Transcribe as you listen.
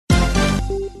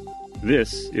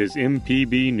This is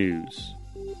MPB News.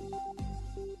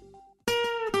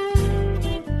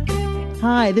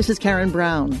 Hi, this is Karen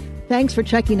Brown. Thanks for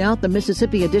checking out the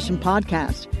Mississippi Edition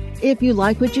podcast. If you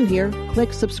like what you hear,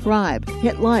 click subscribe,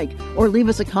 hit like, or leave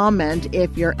us a comment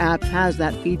if your app has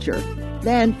that feature.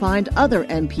 Then find other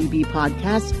MPB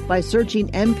podcasts by searching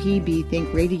MPB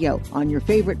Think Radio on your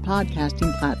favorite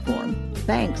podcasting platform.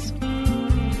 Thanks.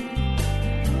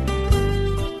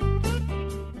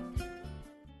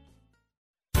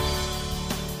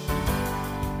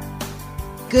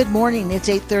 Good morning. It's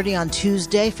 8:30 on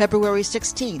Tuesday, February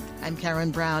 16th. I'm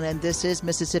Karen Brown, and this is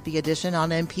Mississippi Edition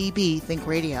on MPB Think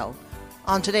Radio.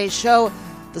 On today's show,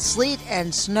 the sleet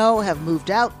and snow have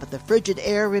moved out, but the frigid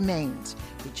air remains.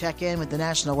 We check in with the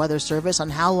National Weather Service on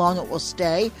how long it will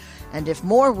stay and if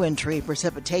more wintry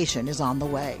precipitation is on the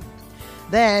way.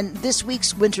 Then, this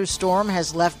week's winter storm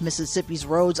has left Mississippi's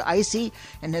roads icy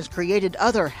and has created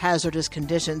other hazardous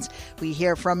conditions. We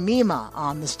hear from MEMA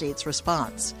on the state's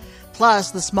response.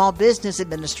 Plus, the Small Business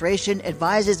Administration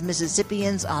advises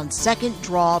Mississippians on second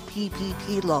draw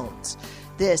PPP loans.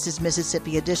 This is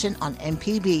Mississippi Edition on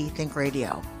MPB Think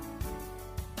Radio.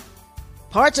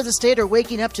 Parts of the state are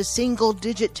waking up to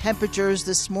single-digit temperatures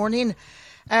this morning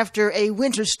after a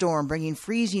winter storm bringing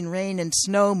freezing rain and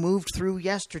snow moved through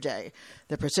yesterday.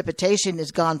 The precipitation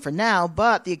is gone for now,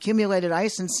 but the accumulated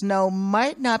ice and snow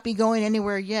might not be going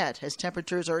anywhere yet, as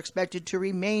temperatures are expected to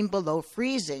remain below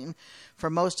freezing for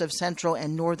most of central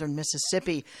and northern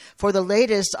Mississippi. For the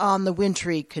latest on the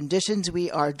wintry conditions,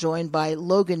 we are joined by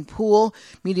Logan Poole,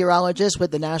 meteorologist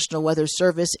with the National Weather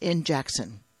Service in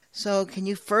Jackson. So can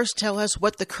you first tell us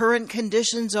what the current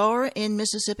conditions are in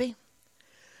Mississippi?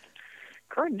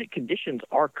 Current conditions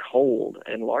are cold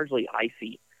and largely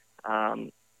icy.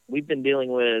 We've been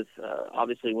dealing with,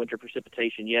 obviously, winter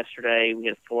precipitation yesterday. We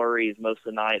had flurries most of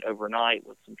the night, overnight,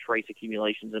 with some trace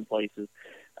accumulations in places.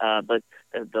 But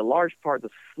the large part of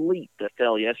the sleet that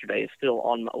fell yesterday is still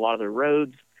on a lot of the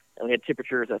roads. And we had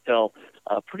temperatures that fell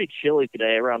pretty chilly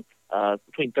today, around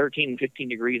between 13 and 15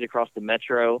 degrees across the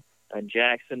metro and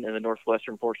Jackson and the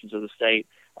northwestern portions of the state.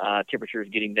 Temperatures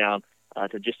getting down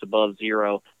to just above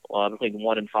zero, between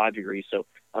 1 and 5 degrees. So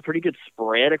a pretty good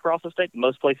spread across the state.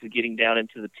 Most places getting down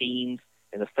into the teens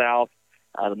in the south,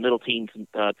 the middle teens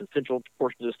to central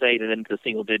portions of the state, and then into the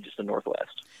single digits in the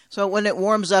northwest. So when it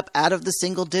warms up out of the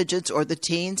single digits or the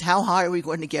teens, how high are we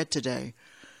going to get today?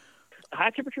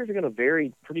 High temperatures are going to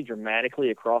vary pretty dramatically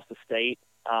across the state.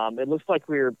 It looks like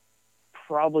we're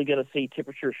probably going to see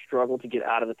temperatures struggle to get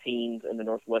out of the teens in the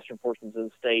northwestern portions of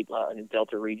the state, in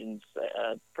delta regions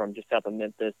from just south of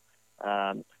Memphis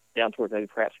down towards maybe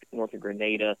perhaps north of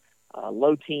Grenada.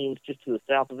 Low teens just to the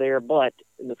south of there, but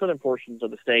in the southern portions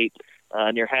of the state,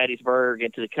 near Hattiesburg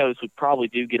and to the coast, we probably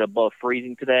do get above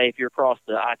freezing today. If you're across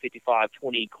the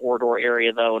I-55-20 corridor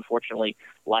area, though, unfortunately,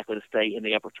 likely to stay in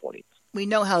the upper 20s. We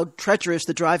know how treacherous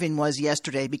the driving was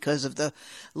yesterday because of the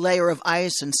layer of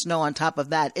ice and snow on top of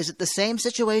that. Is it the same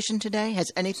situation today?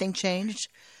 Has anything changed?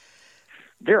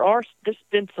 There's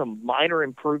been some minor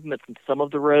improvements in some of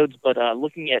the roads, but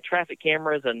looking at traffic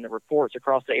cameras and the reports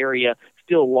across the area,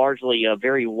 still largely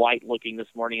very white looking this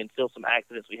morning, and still some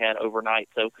accidents we had overnight.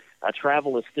 So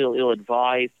travel is still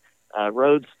ill-advised.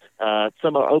 Roads,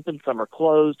 some are open, some are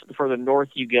closed. The further north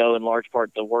you go, in large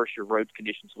part, the worse your road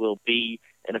conditions will be.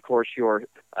 And, of course, your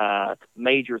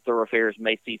major thoroughfares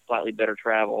may see slightly better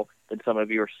travel than some of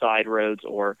your side roads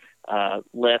or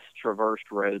less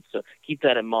traversed roads. So keep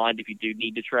that in mind if you do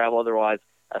need to travel. Otherwise,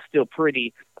 still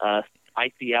pretty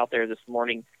icy out there this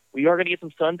morning. We are going to get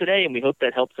some sun today, and we hope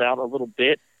that helps out a little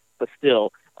bit. But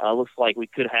still, looks like we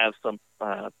could have some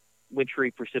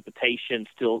wintry precipitation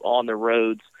still on the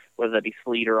roads, whether that be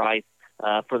sleet or ice,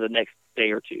 for the next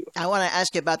day or two. I want to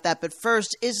ask you about that, but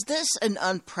first, is this an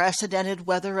unprecedented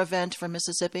weather event for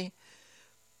Mississippi?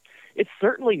 It's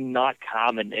certainly not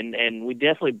common, and we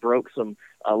definitely broke some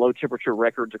low-temperature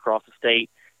records across the state.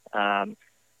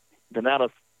 The amount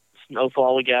of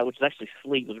snowfall we got, which is actually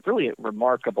sleet, was really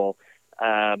remarkable.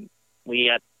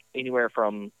 We had anywhere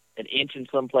from an inch in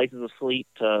some places of sleet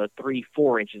to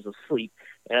 3-4 inches of sleet.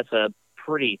 And that's a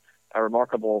pretty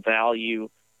remarkable value.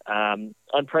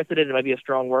 Unprecedented might be a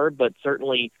strong word, but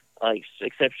certainly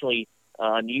exceptionally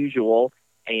unusual,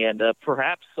 and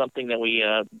perhaps something that we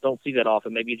don't see that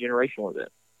often, maybe a generational event.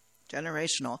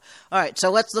 Generational. All right, so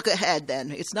let's look ahead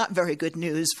then. It's not very good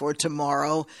news for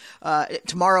tomorrow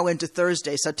into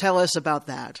Thursday, so tell us about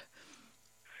that.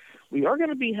 We are going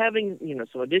to be having,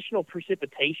 some additional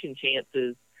precipitation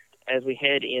chances as we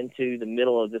head into the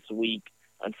middle of this week,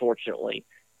 unfortunately.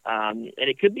 And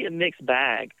it could be a mixed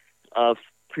bag of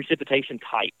precipitation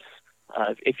types.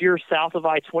 If you're south of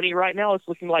I-20 right now, it's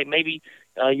looking like maybe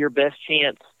your best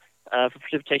chance for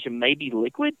precipitation may be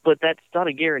liquid, but that's not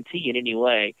a guarantee in any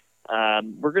way.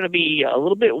 We're going to be a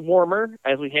little bit warmer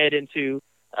as we head into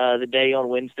the day on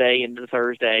Wednesday into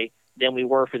Thursday than we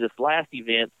were for this last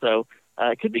event. So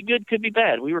it could be good, could be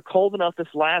bad. We were cold enough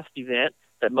this last event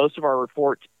that most of our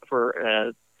reports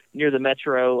for near the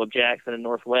metro of Jackson and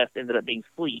Northwest ended up being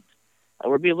sleet.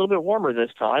 We'll be a little bit warmer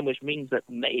this time, which means that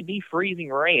maybe freezing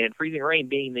rain, and freezing rain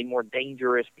being the more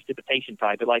dangerous precipitation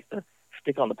type. It likes to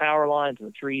stick on the power lines and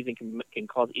the trees and can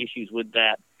cause issues with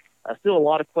that. Still a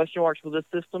lot of question marks with this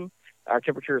system. Our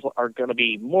temperatures are going to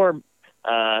be more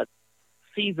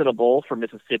seasonable for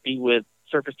Mississippi, with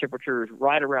surface temperatures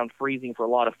right around freezing for a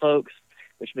lot of folks,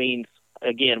 which means,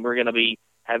 again, we're going to be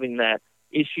having that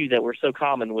issue that we're so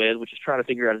common with, which is trying to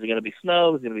figure out, is it going to be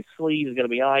snow, is it going to be sleet, is it going to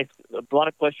be ice? A lot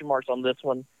of question marks on this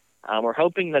one. We're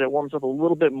hoping that it warms up a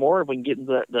little bit more if we can get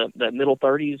into the middle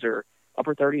 30s or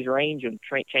upper 30s range and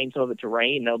change some of it to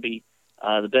rain. That'll be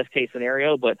the best case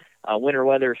scenario, but winter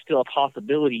weather is still a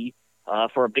possibility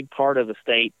for a big part of the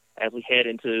state as we head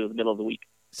into the middle of the week.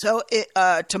 So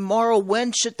tomorrow,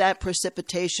 when should that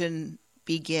precipitation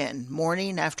begin?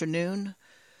 Morning, afternoon?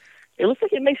 It looks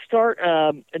like it may start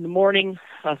in the morning,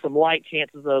 some light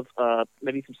chances of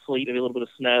maybe some sleet, maybe a little bit of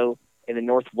snow in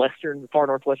the far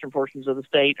northwestern portions of the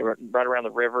state, or right around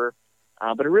the river.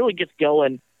 But it really gets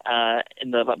going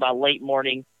by late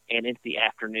morning and into the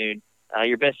afternoon.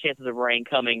 Your best chances of rain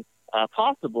coming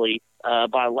possibly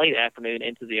by late afternoon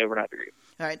into the overnight period.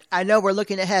 All right. I know we're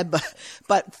looking ahead,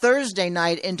 but Thursday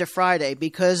night into Friday,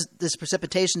 because this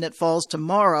precipitation that falls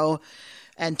tomorrow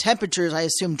and temperatures, I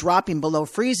assume, dropping below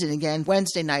freezing again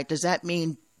Wednesday night, does that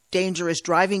mean dangerous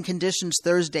driving conditions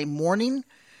Thursday morning?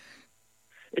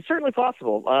 It's certainly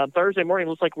possible. Thursday morning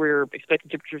looks like we're expecting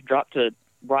temperatures drop to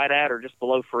right at or just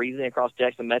below freezing across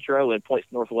Jackson Metro, and points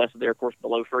northwest of there, of course,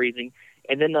 below freezing.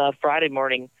 And then Friday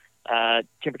morning,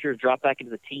 temperatures drop back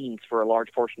into the teens for a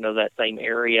large portion of that same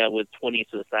area, with 20s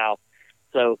to the south.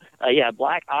 So,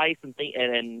 black ice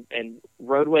and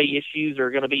roadway issues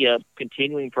are going to be a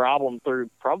continuing problem through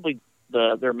probably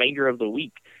the remainder of the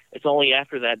week. It's only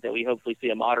after that we hopefully see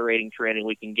a moderating trend, and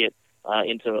we can get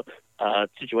into a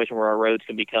situation where our roads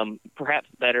can become perhaps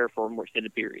better for a more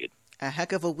extended period. A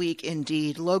heck of a week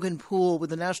indeed. Logan Poole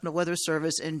with the National Weather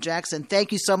Service in Jackson,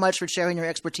 thank you so much for sharing your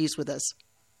expertise with us.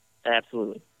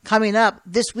 Absolutely. Coming up,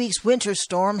 this week's winter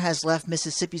storm has left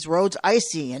Mississippi's roads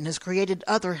icy and has created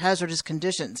other hazardous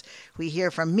conditions. We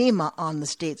hear from MEMA on the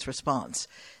state's response.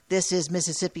 This is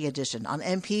Mississippi Edition on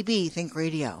MPB Think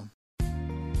Radio.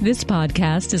 This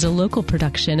podcast is a local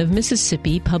production of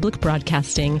Mississippi Public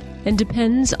Broadcasting and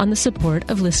depends on the support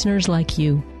of listeners like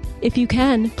you. If you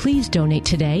can, please donate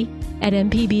today at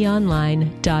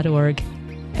mpbonline.org.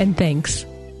 And thanks.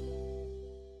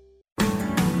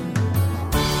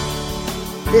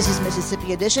 This is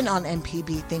Mississippi Edition on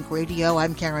MPB Think Radio.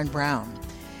 I'm Karen Brown.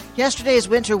 Yesterday's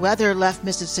winter weather left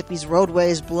Mississippi's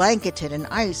roadways blanketed in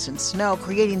ice and snow,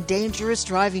 creating dangerous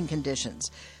driving conditions.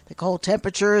 The cold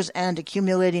temperatures and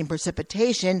accumulating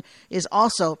precipitation is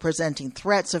also presenting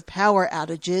threats of power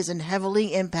outages in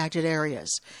heavily impacted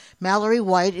areas. Mallory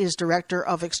White is Director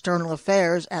of External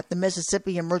Affairs at the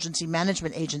Mississippi Emergency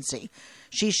Management Agency.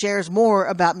 She shares more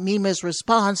about MEMA's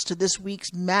response to this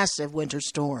week's massive winter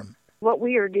storm. What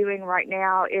we are doing right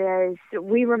now is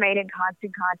we remain in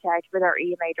constant contact with our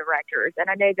EMA directors. And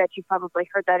I know that you've probably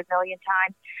heard that a million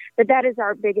times, but that is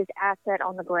our biggest asset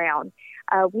on the ground.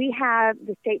 We have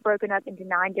the state broken up into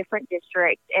 9 different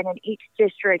districts, and in each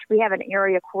district we have an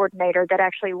area coordinator that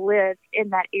actually lives in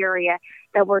that area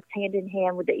that works hand in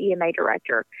hand with the EMA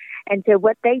director. And so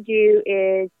what they do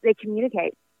is they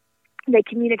communicate. They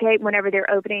communicate whenever they're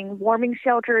opening warming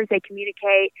shelters. They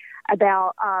communicate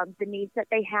about the needs that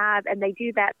they have, and they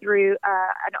do that through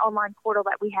an online portal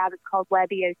that we have. It's called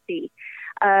WebEOC.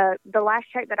 The last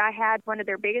check that I had, one of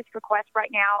their biggest requests right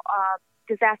now,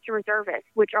 disaster reservists,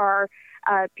 which are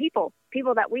people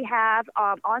that we have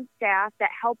on staff that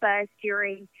help us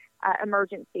during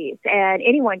emergencies. And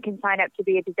anyone can sign up to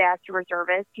be a disaster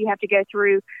reservist. You have to go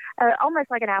through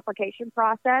almost like an application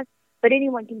process, but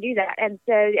anyone can do that. And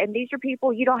these are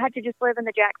people, you don't have to just live in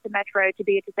the Jackson Metro to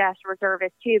be a disaster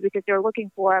reservist too, because they're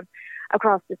looking for them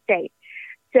across the state.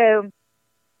 So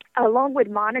along with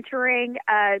monitoring,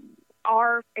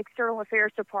 our External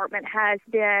Affairs Department has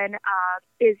been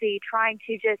busy trying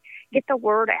to just get the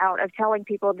word out of telling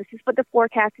people this is what the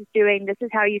forecast is doing. This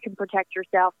is how you can protect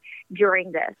yourself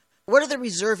during this. What are the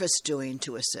reservists doing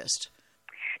to assist?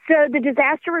 So the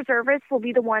disaster reservists will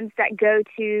be the ones that go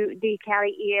to the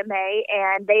county EMA,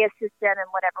 and they assist them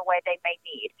in whatever way they may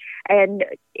need. And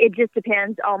it just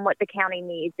depends on what the county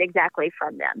needs exactly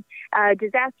from them.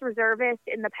 Disaster reservists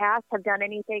in the past have done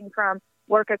anything from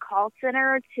work a call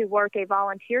center to work a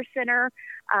volunteer center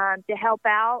to help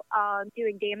out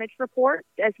doing damage reports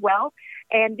as well.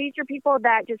 And these are people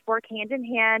that just work hand in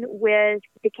hand with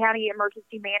the county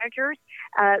emergency managers,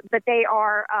 but they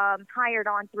are hired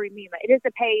on through MEMA. It is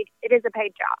a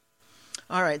paid job.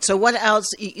 All right. So what else?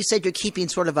 You said you're keeping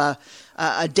sort of a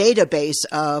database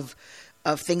of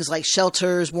things like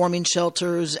shelters, warming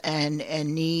shelters, and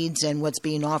needs, and what's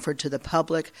being offered to the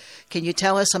public. Can you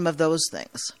tell us some of those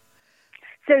things?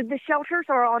 So the shelters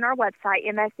are on our website,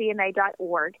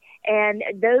 mscma.org, and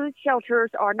those shelters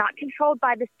are not controlled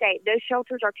by the state. Those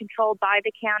shelters are controlled by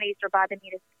the counties or by the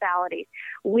municipalities.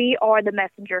 We are the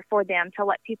messenger for them to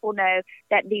let people know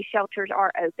that these shelters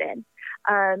are open.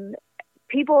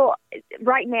 People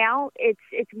right now,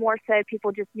 it's more so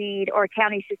people just need, or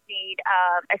counties just need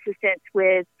assistance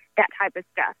with that type of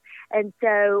stuff. And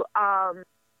so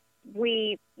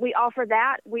we offer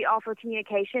that. We offer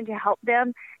communication to help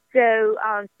them. So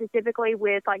specifically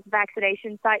with like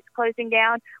vaccination sites closing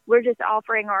down, we're just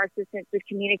offering our assistance with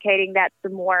communicating that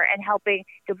some more and helping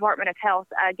Department of Health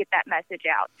get that message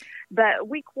out. But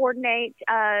we coordinate.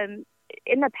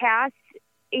 In the past,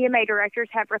 EMA directors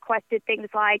have requested things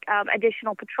like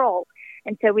additional patrol.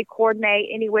 And so we coordinate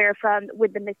anywhere from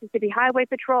with the Mississippi Highway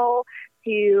Patrol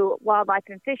to Wildlife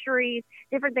and Fisheries,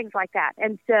 different things like that.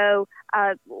 And so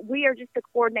we are just a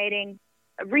coordinating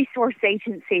resource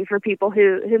agency for people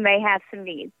who may have some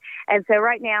needs. And so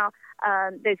right now,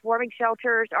 those warming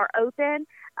shelters are open,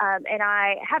 and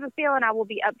I have a feeling I will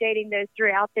be updating those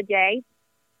throughout the day.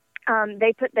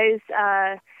 They put those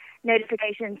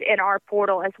notifications in our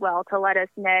portal as well to let us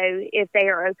know if they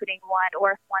are opening one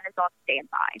or if one is on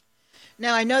standby.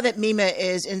 Now, I know that MEMA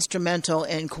is instrumental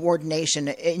in coordination,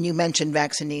 and you mentioned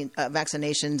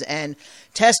vaccinations and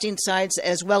testing sites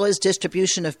as well as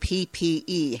distribution of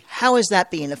PPE. How is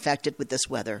that being affected with this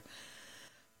weather?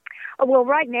 Well,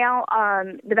 right now,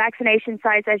 the vaccination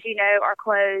sites, as you know, are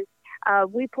closed.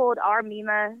 We pulled our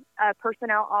MEMA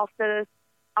personnel off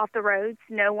the roads.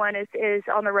 No one is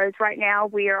on the roads right now.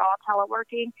 We are all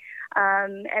teleworking.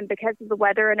 And because of the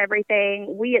weather and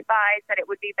everything, we advise that it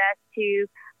would be best to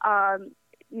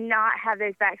not have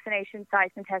those vaccination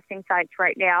sites and testing sites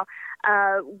right now.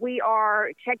 We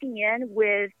are checking in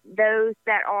with those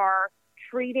that are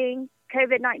treating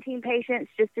COVID-19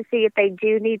 patients just to see if they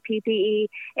do need PPE.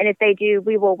 And if they do,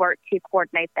 we will work to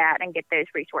coordinate that and get those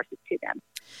resources to them.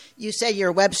 You say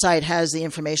your website has the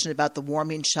information about the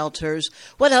warming shelters.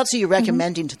 What else are you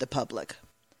recommending to the public?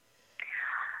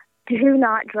 Do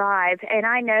not drive. And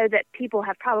I know that people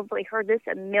have probably heard this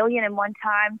 1,000,001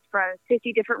 times from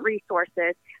 50 different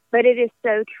resources, but it is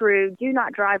so true. Do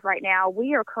not drive right now.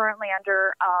 We are currently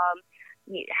under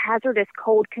hazardous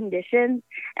cold conditions.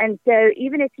 And so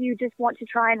even if you just want to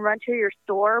try and run to your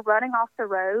store, running off the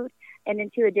road and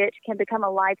into a ditch can become a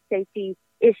life safety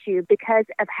issue because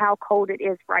of how cold it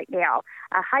is right now.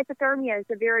 Hypothermia is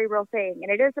a very real thing,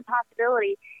 and it is a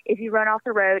possibility if you run off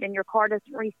the road and your car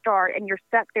doesn't restart and you're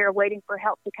stuck there waiting for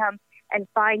help to come and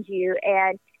find you.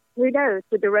 And who knows,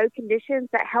 with the road conditions,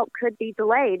 that help could be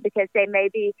delayed because they may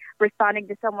be responding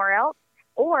to somewhere else,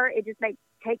 or it just may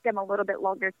take them a little bit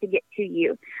longer to get to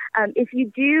you. If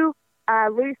you do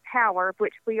lose power,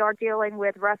 which we are dealing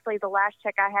with roughly, the last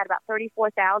check I had, about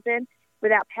 34,000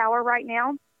 without power right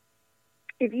now.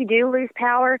 If you do lose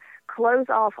power, close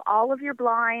off all of your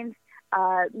blinds.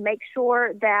 Make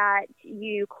sure that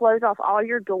you close off all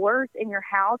your doors in your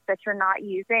house that you're not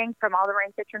using from all the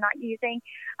rooms that you're not using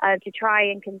to try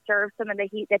and conserve some of the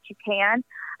heat that you can.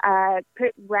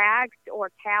 Put rags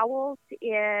or towels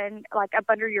in, like up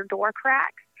under your door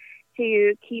cracks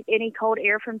to keep any cold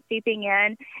air from seeping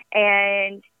in.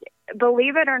 And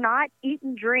believe it or not, eat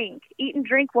and drink. Eat and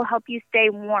drink will help you stay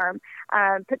warm.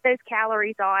 Put those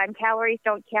calories on. Calories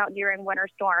don't count during winter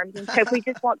storms. And so we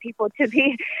just want people to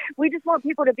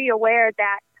be aware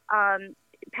that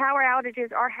power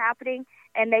outages are happening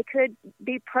and they could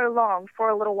be prolonged for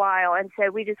a little while. And so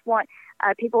we just want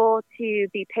people to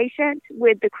be patient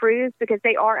with the crews because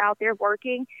they are out there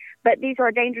working. But these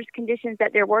are dangerous conditions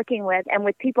that they're working with. And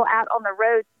with people out on the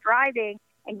roads driving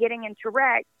and getting into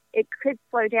wrecks, it could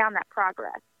slow down that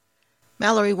progress.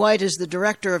 Mallory White is the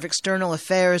Director of External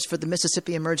Affairs for the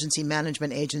Mississippi Emergency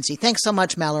Management Agency. Thanks so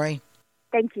much, Mallory.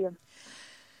 Thank you.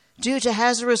 Due to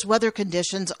hazardous weather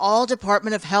conditions, all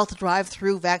Department of Health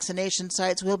drive-through vaccination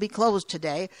sites will be closed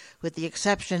today, with the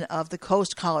exception of the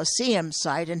Coast Coliseum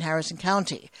site in Harrison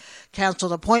County.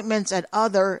 Canceled appointments at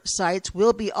other sites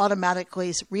will be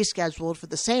automatically rescheduled for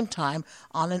the same time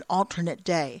on an alternate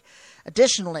day.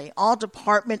 Additionally, all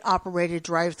department-operated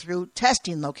drive-through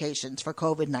testing locations for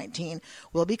COVID-19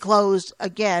 will be closed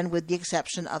again, with the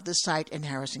exception of the site in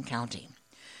Harrison County.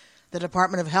 The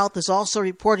Department of Health is also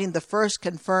reporting the first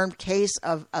confirmed case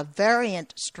of a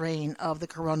variant strain of the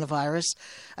coronavirus.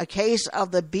 A case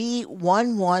of the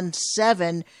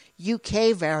B117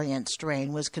 UK variant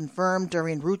strain was confirmed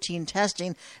during routine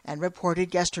testing and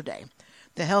reported yesterday.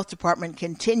 The health department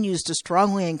continues to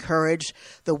strongly encourage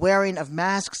the wearing of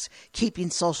masks, keeping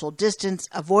social distance,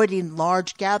 avoiding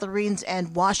large gatherings,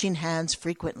 and washing hands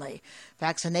frequently.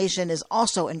 Vaccination is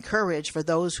also encouraged for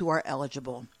those who are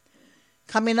eligible.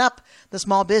 Coming up, the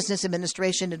Small Business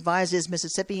Administration advises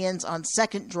Mississippians on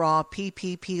second draw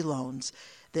PPP loans.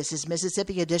 This is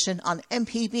Mississippi Edition on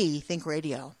MPB Think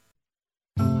Radio.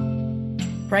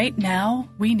 Right now,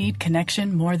 we need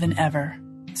connection more than ever.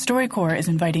 StoryCorps is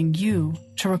inviting you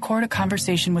to record a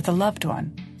conversation with a loved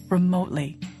one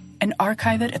remotely and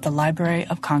archive it at the Library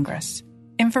of Congress.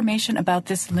 Information about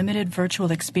this limited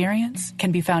virtual experience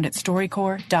can be found at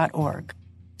StoryCorps.org.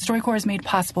 StoryCorps is made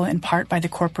possible in part by the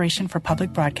Corporation for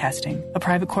Public Broadcasting, a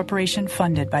private corporation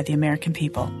funded by the American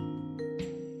people.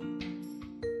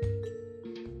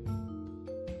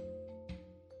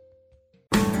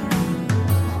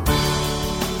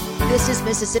 This is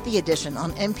Mississippi Edition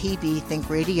on MPB Think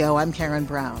Radio. I'm Karen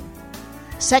Brown.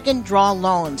 Second draw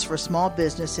loans for small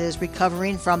businesses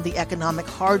recovering from the economic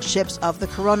hardships of the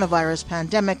coronavirus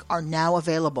pandemic are now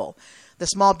available. The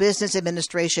Small Business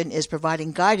Administration is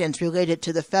providing guidance related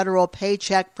to the federal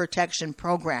Paycheck Protection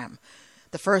Program.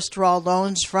 The first draw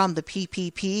loans from the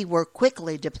PPP were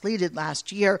quickly depleted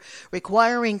last year,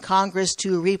 requiring Congress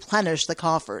to replenish the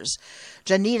coffers.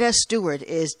 Janita Stewart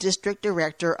is District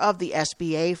Director of the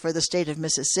SBA for the state of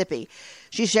Mississippi.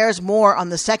 She shares more on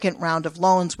the second round of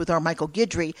loans with our Michael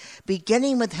Guidry,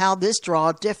 beginning with how this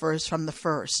draw differs from the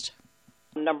first.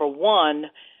 Number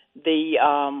one, the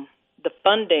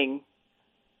funding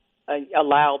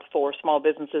allowed for small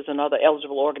businesses and other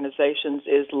eligible organizations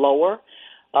is lower.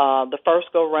 The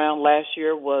first go-round last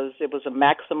year was a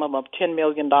maximum of $10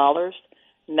 million.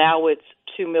 Now it's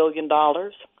 $2 million.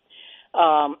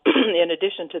 In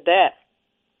addition to that,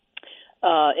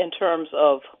 in terms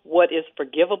of what is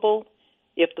forgivable,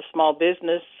 if the small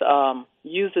business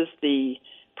uses the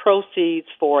proceeds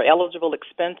for eligible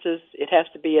expenses, it has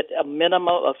to be at a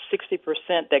minimum of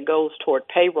 60% that goes toward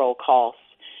payroll costs,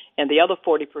 and the other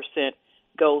 40%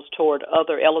 goes toward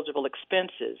other eligible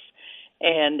expenses.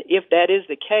 And if that is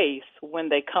the case, when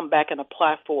they come back and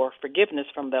apply for forgiveness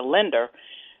from their lender,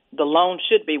 the loan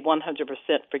should be 100%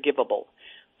 forgivable.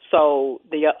 So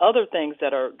the other things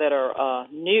that are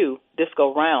new this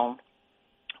go round.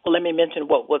 Well, let me mention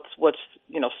what's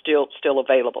still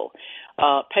available: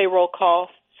 payroll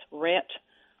costs, rent,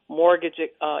 mortgage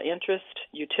interest,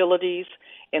 utilities,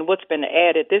 and what's been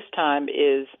added this time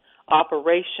is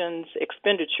operations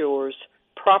expenditures,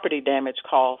 property damage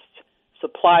costs,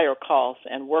 supplier costs,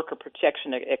 and worker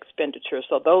protection expenditures.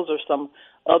 So those are some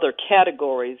other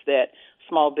categories that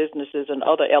small businesses and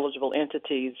other eligible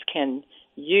entities can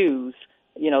use,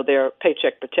 their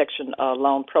Paycheck Protection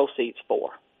loan proceeds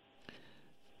for.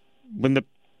 When the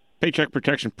Paycheck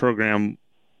Protection Program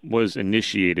was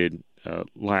initiated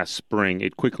last spring,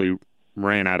 it quickly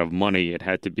ran out of money. It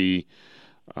had to be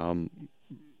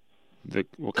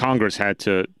Congress had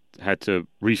to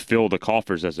refill the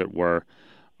coffers, as it were.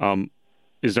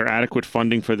 Is there adequate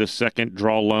funding for this second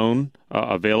draw loan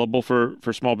available for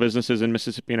small businesses in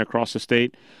Mississippi and across the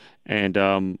state? And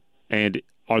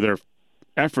are there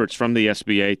efforts from the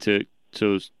SBA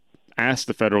to ask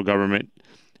the federal government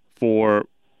for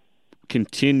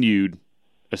continued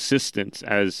assistance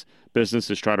as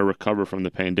businesses try to recover from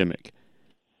the pandemic?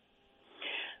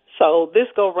 So this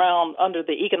go round under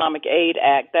the Economic Aid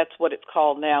Act, that's what it's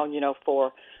called now,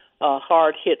 for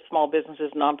hard-hit small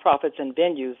businesses, nonprofits, and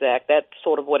venues Act. That's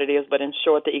sort of what it is, but in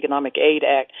short, the Economic Aid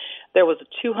Act. There was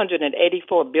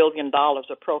 $284 billion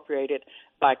appropriated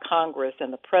by Congress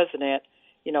and the President,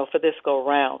 for this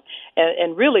go-round.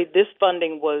 And really, this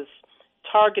funding was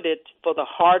targeted for the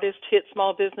hardest-hit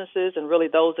small businesses and really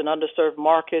those in underserved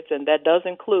markets, and that does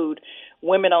include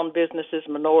women-owned businesses,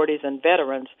 minorities, and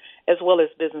veterans, as well as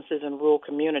businesses in rural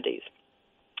communities.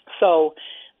 So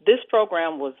this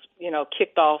program was,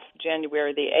 kicked off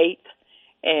January the 8th,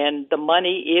 and the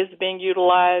money is being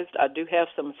utilized. I do have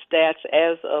some stats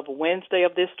as of Wednesday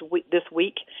of this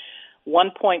week.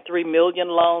 1.3 million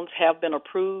loans have been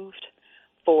approved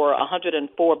for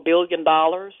 $104 billion,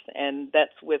 and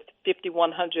that's with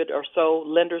 5,100 or so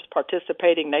lenders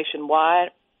participating nationwide.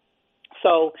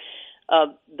 So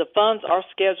the funds are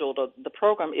scheduled, the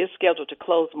program is scheduled to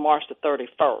close March the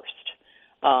 31st.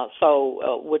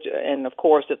 And of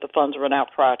course, if the funds run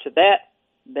out prior to that,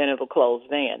 then it'll close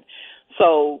then.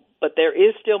 So, but there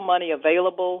is still money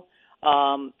available,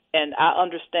 and I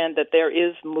understand that there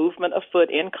is movement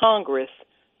afoot in Congress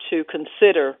to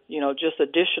consider, just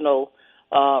additional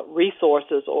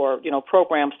resources or,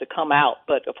 programs to come out.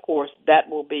 But of course, that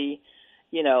will be,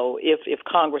 if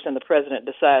Congress and the president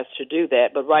decides to do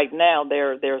that. But right now,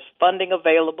 there's funding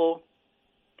available.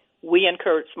 We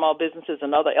encourage small businesses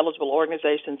and other eligible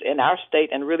organizations in our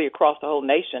state and really across the whole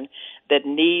nation that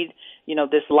need,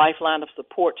 this lifeline of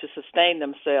support to sustain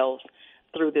themselves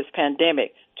through this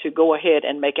pandemic to go ahead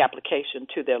and make application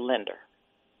to their lender.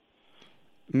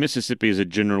 Mississippi is a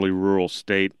generally rural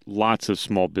state, lots of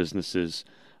small businesses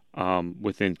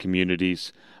within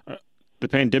communities. The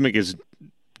pandemic is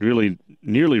really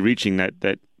nearly reaching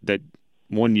that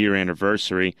 1 year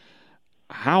anniversary.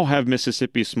 How have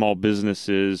Mississippi's small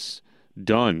businesses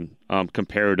done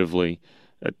comparatively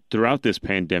throughout this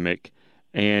pandemic?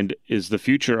 And is the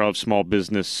future of small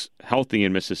business healthy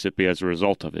in Mississippi as a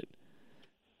result of it?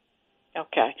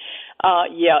 Okay.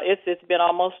 It's been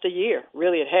almost a year.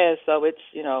 Really, it has. So it's,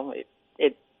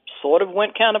 it sort of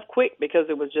went kind of quick because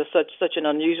it was just such an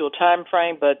unusual time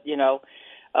frame. But,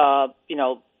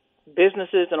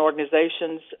 businesses and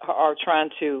organizations are trying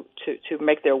to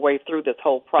make their way through this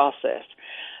whole process.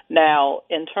 Now,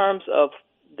 in terms of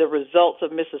the results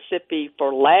of Mississippi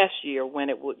for last year, when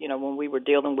we were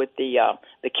dealing with the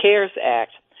CARES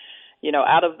Act,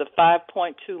 out of the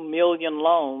 5.2 million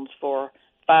loans for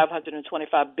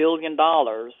 $525 billion,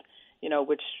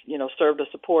 which served to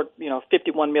support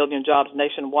 51 million jobs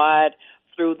nationwide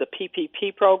through the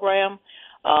PPP program,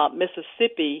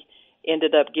 Mississippi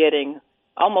ended up getting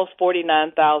almost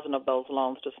 49,000 of those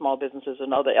loans to small businesses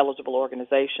and other eligible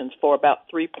organizations for about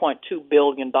 $3.2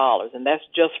 billion, and that's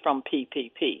just from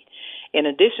PPP. In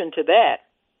addition to that,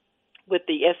 with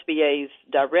the SBA's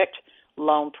direct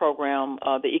loan program,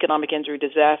 the Economic Injury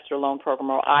Disaster Loan Program,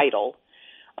 or EIDL,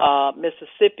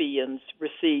 Mississippians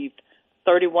received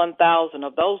 31,000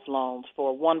 of those loans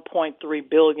for $1.3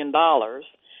 billion,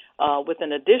 with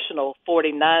an additional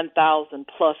 49,000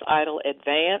 plus EIDL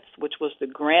Advance, which was the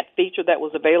grant feature that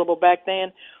was available back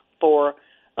then, for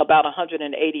about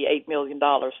 $188 million.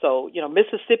 So,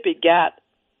 Mississippi got,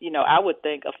 I would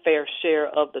think, a fair share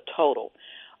of the total.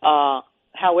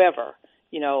 However,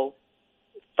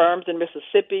 firms in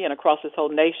Mississippi and across this whole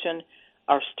nation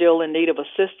are still in need of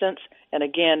assistance. And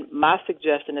again, my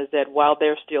suggestion is that while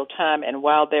there's still time and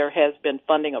while there has been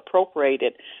funding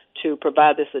appropriated to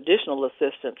provide this additional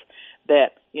assistance,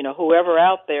 that, whoever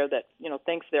out there that,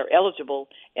 thinks they're eligible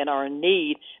and are in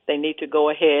need, they need to go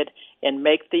ahead and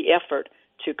make the effort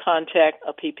to contact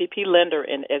a PPP lender,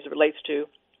 and as it relates to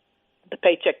the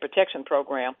Paycheck Protection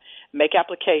Program, make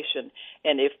application,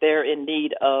 and if they're in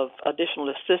need of additional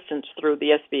assistance through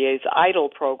the SBA's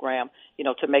EIDL program,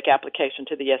 to make application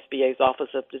to the SBA's Office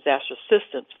of Disaster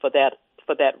Assistance for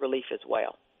that relief as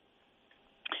well.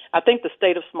 I think the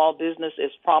state of small business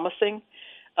is promising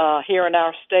here in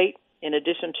our state, in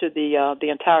addition to the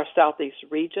entire Southeast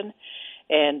region,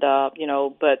 and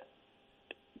but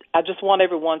I just want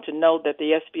everyone to know that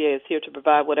the SBA is here to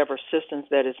provide whatever assistance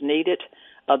that is needed,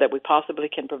 that we possibly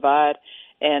can provide.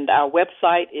 And our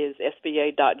website is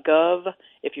sba.gov.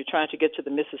 If you're trying to get to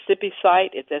the Mississippi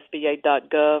site, it's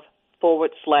sba.gov/MS.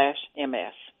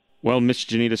 Well, Ms.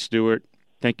 Janita Stewart,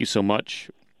 thank you so much.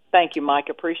 Thank you, Mike.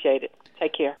 Appreciate it.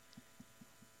 Take care.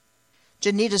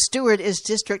 Janita Stewart is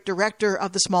District Director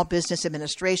of the Small Business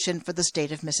Administration for the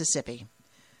state of Mississippi.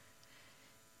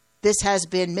 This has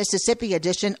been Mississippi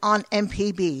Edition on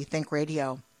MPB Think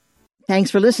Radio. Thanks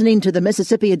for listening to the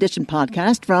Mississippi Edition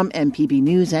podcast from MPB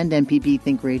News and MPB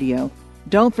Think Radio.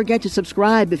 Don't forget to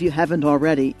subscribe if you haven't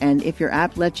already, and if your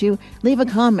app lets you, leave a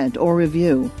comment or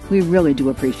review. We really do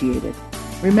appreciate it.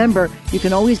 Remember, you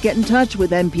can always get in touch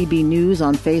with MPB News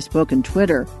on Facebook and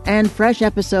Twitter, and fresh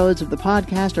episodes of the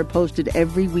podcast are posted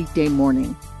every weekday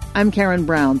morning. I'm Karen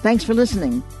Brown. Thanks for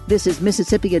listening. This is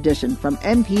Mississippi Edition from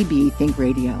MPB Think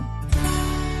Radio.